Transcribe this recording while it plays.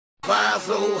Bonfire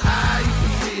so high you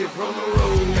can see it from the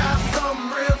road. Got something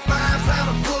real fine,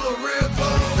 sounding full of real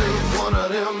gold. Say it's one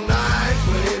of them nights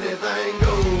when anything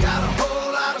goes. Got a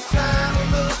whole lot of shine, a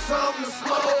little something to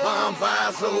smoke.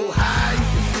 Bonfire so high you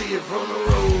can see it from the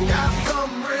road. Got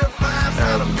something real fine,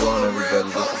 sounding full of real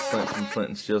gold. This is Flint from Flint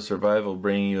and Steel Survival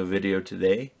bringing you a video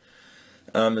today.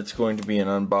 It's going to be an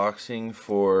unboxing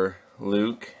for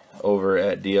Luke over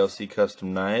at DLC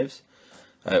Custom Knives.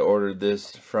 I ordered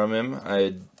this from him. I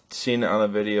had seen it on a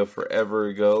video forever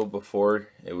ago before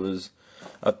it was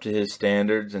up to his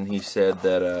standards, and he said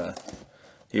that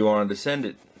he wanted to send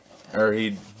it, or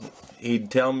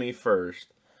he'd tell me first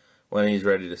when he's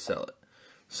ready to sell it.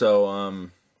 So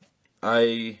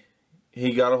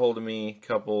he got a hold of me a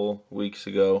couple weeks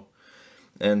ago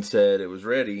and said it was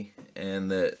ready and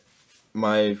that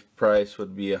my price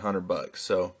would be $100.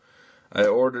 So I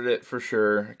ordered it for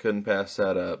sure. I couldn't pass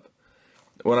that up.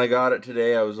 When I got it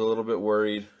today, I was a little bit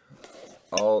worried.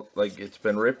 It's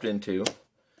been ripped into.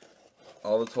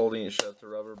 All that's holding it shut is a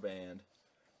rubber band.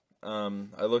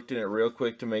 I looked in it real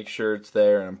quick to make sure it's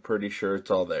there, and I'm pretty sure it's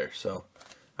all there. So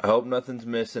I hope nothing's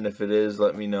missing. If it is,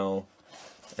 let me know,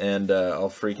 and I'll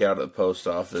freak out at the post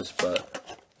office.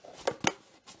 But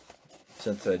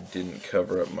since I didn't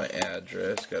cover up my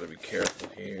address, got to be careful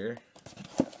here.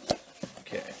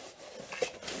 Okay.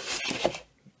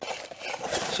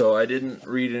 So I didn't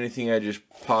read anything, I just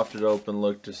popped it open,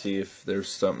 looked to see if there's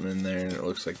something in there, and it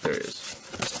looks like there is.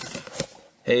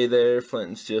 Hey there, Flint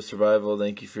and Steel Survival,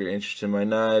 thank you for your interest in my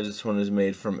knives. This one is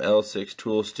made from L6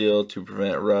 tool steel to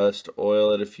prevent rust.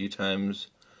 Oil it a few times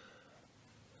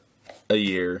a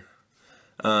year.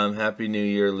 Happy New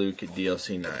Year, Luke at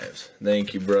DLC Knives.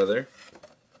 Thank you, brother.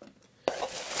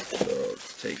 So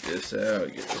let's take this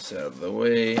out, get this out of the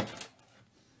way.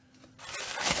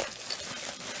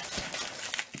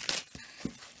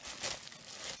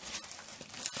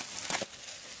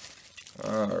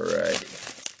 Alrighty.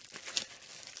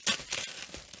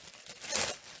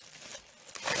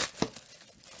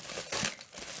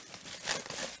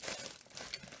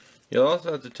 You'll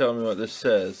also have to tell me what this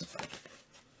says.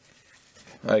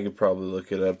 I could probably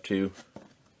look it up too.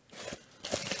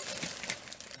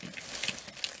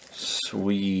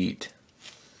 Sweet.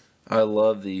 I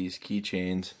love these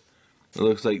keychains. It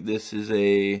looks like this is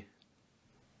a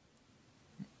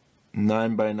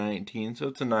 9x19, so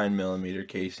it's a 9mm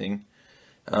casing.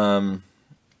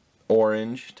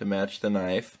 Orange to match the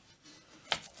knife.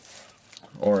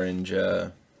 Orange,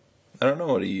 I don't know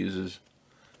what he uses,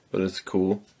 but it's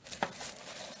cool.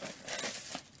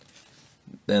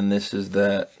 Then this is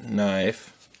that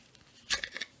knife.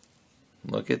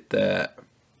 Look at that.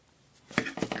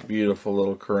 Beautiful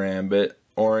little karambit.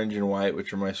 Orange and white,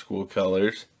 which are my school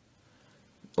colors.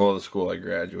 Well, the school I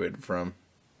graduated from.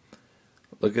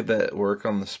 Look at that work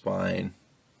on the spine.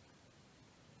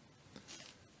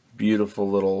 Beautiful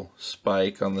little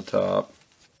spike on the top.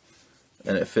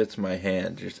 And it fits my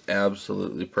hand just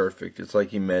absolutely perfect. It's like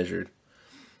he measured.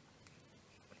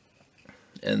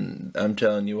 And I'm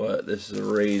telling you what, this is a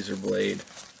razor blade.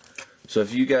 So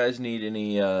if you guys need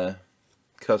any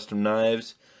custom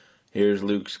knives, here's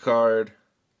Luke's card.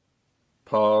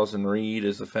 Pause and read,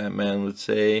 as the fat man would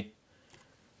say.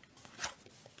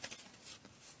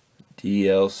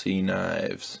 DLC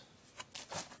Knives.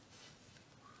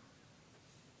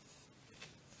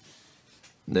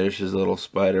 There's his little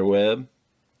spider web.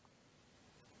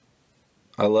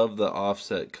 I love the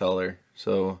offset color,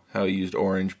 so how he used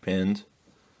orange pins.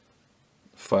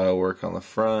 File work on the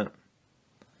front.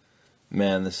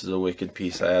 Man, this is a wicked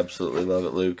piece. I absolutely love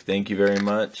it, Luke. Thank you very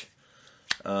much.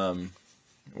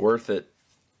 Worth it,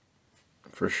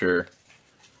 for sure.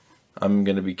 I'm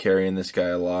going to be carrying this guy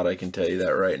a lot, I can tell you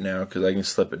that right now, because I can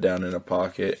slip it down in a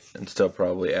pocket and still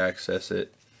probably access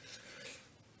it.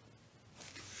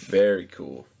 Very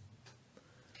cool.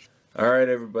 Alright,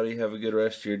 everybody, have a good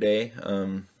rest of your day.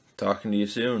 Talking to you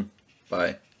soon.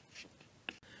 Bye.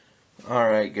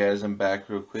 Alright, guys, I'm back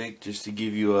real quick just to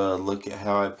give you a look at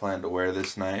how I plan to wear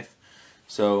this knife.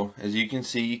 So, as you can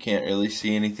see, you can't really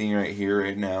see anything right here,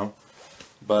 right now.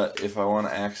 But if I want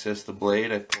to access the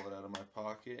blade, I pull it out of my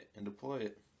pocket and deploy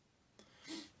it.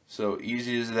 So,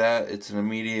 easy as that. It's an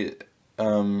immediate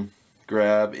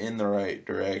grab in the right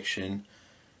direction.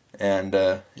 And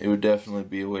it would definitely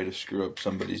be a way to screw up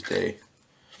somebody's day.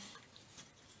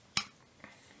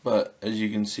 But as you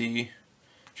can see,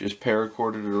 just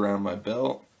paracorded it around my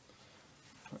belt.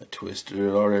 I twisted it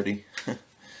already.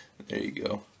 There you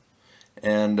go.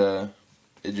 And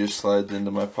it just slides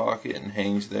into my pocket and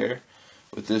hangs there.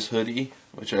 With this hoodie,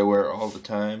 which I wear all the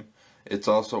time, it's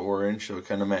also orange, so it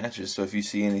kind of matches. So if you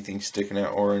see anything sticking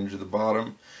out orange at the bottom,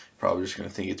 you're probably just going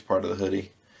to think it's part of the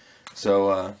hoodie.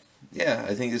 So, yeah,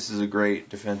 I think this is a great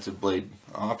defensive blade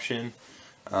option.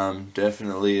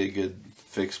 Definitely a good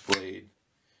fixed blade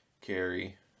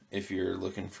carry if you're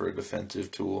looking for a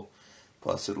defensive tool.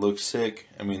 Plus, it looks sick.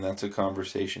 I mean, that's a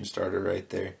conversation starter right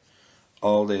there,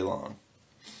 all day long.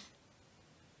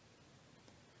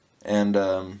 And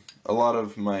a lot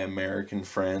of my American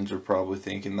friends are probably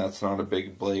thinking that's not a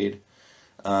big blade.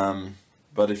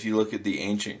 But if you look at the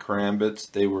ancient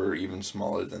Karambits, they were even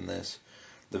smaller than this.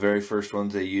 The very first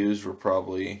ones they used were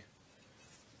probably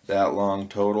that long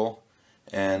total,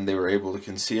 and they were able to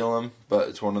conceal them, but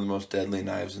it's one of the most deadly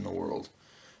knives in the world.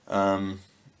 I'm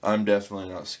definitely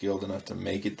not skilled enough to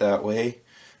make it that way.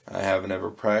 I haven't ever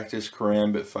practiced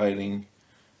Karambit fighting,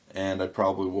 and I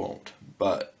probably won't,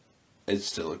 but it's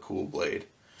still a cool blade.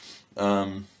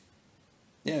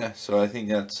 Yeah, so I think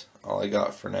that's all I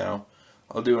got for now.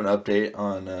 I'll do an update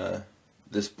on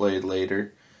this blade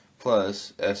later.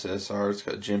 Plus, SSR, it's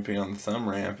got jimping on the thumb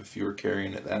ramp if you were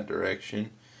carrying it that direction.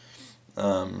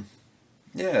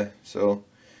 Yeah, so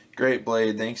great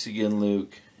blade. Thanks again,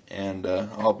 Luke. And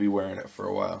I'll be wearing it for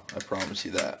a while. I promise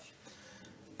you that.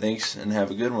 Thanks, and have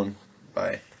a good one.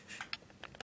 Bye.